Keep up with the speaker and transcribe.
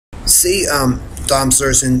See, Dom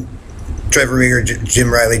Serson, Trevor Rieger, Jim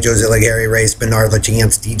Riley, Joe Zillig, Harry Race, Bernard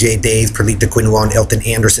LaChance, DJ Dave, Perlita Quinwan, Elton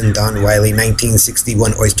Anderson, Don Riley,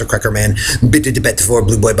 1961, Oyster Cracker Man, Bitte de Bet 4,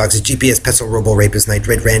 Blue Boy Boxes, GPS, Pestle, Robo, Rapist Knight,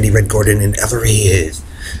 Red Randy, Red Gordon, and Ellery is.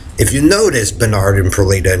 If you notice, Bernard and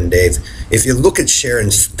Perlita and Dave, if you look at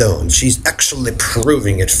Sharon Stone, she's actually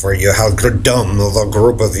proving it for you how dumb the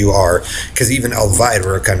group of you are, because even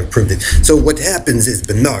Elvira kind of proved it. So what happens is,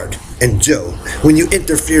 Bernard and Joe, when you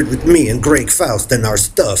interfered with me and Greg Faust and our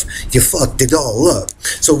stuff, you fucked it all up.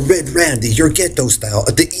 So Red Randy, your ghetto style,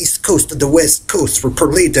 at the east coast of the west coast for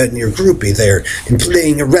Perlita and your groupie there, and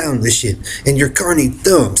playing around with shit, and your carny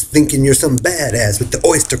thumbs thinking you're some badass with the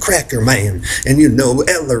Oyster Cracker Man, and you know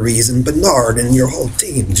Ellery and Bernard and your whole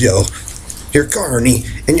team, Joe. Your carny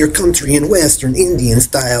and your country and western Indian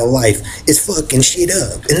style life is fucking shit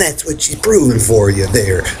up, and that's what she's proving for you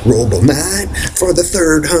there, Robo Knight, for the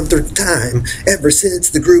 300th time ever since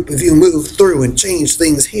the group of you moved through and changed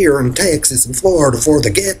things here in Texas and Florida for the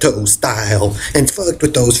ghetto style and fucked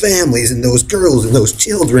with those families and those girls and those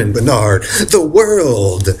children, Bernard. The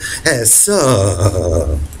world has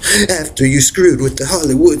sucked after you screwed with the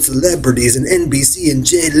Hollywood celebrities and NBC and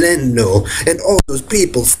Jay Leno and all those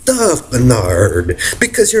people's stuff, Bernard.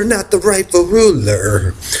 Because you're not the rightful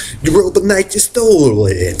ruler. You Robo Knight, you stole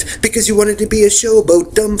it. Because you wanted to be a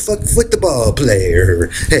showboat, dumb fuck football player.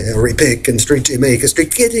 Harry Pickin Street, Jamaica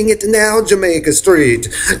Street, getting it now, Jamaica Street,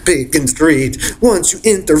 Pickin Street. Once you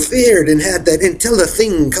interfered and had that Intella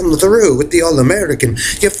thing come through with the All-American,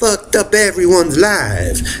 you fucked up everyone's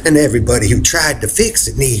lives. And everybody who tried to fix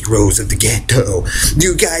it, Negroes of the ghetto,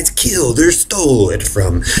 you guys killed or stole it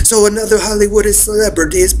from. So another Hollywood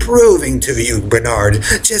celebrity is proving to you, Bernard,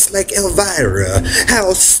 just like Elvira,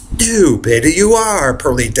 how stupid you are,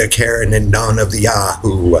 Perlita, Karen, and Dawn of the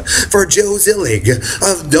Yahoo. For Joe Zillig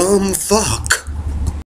of Dumb Fuck.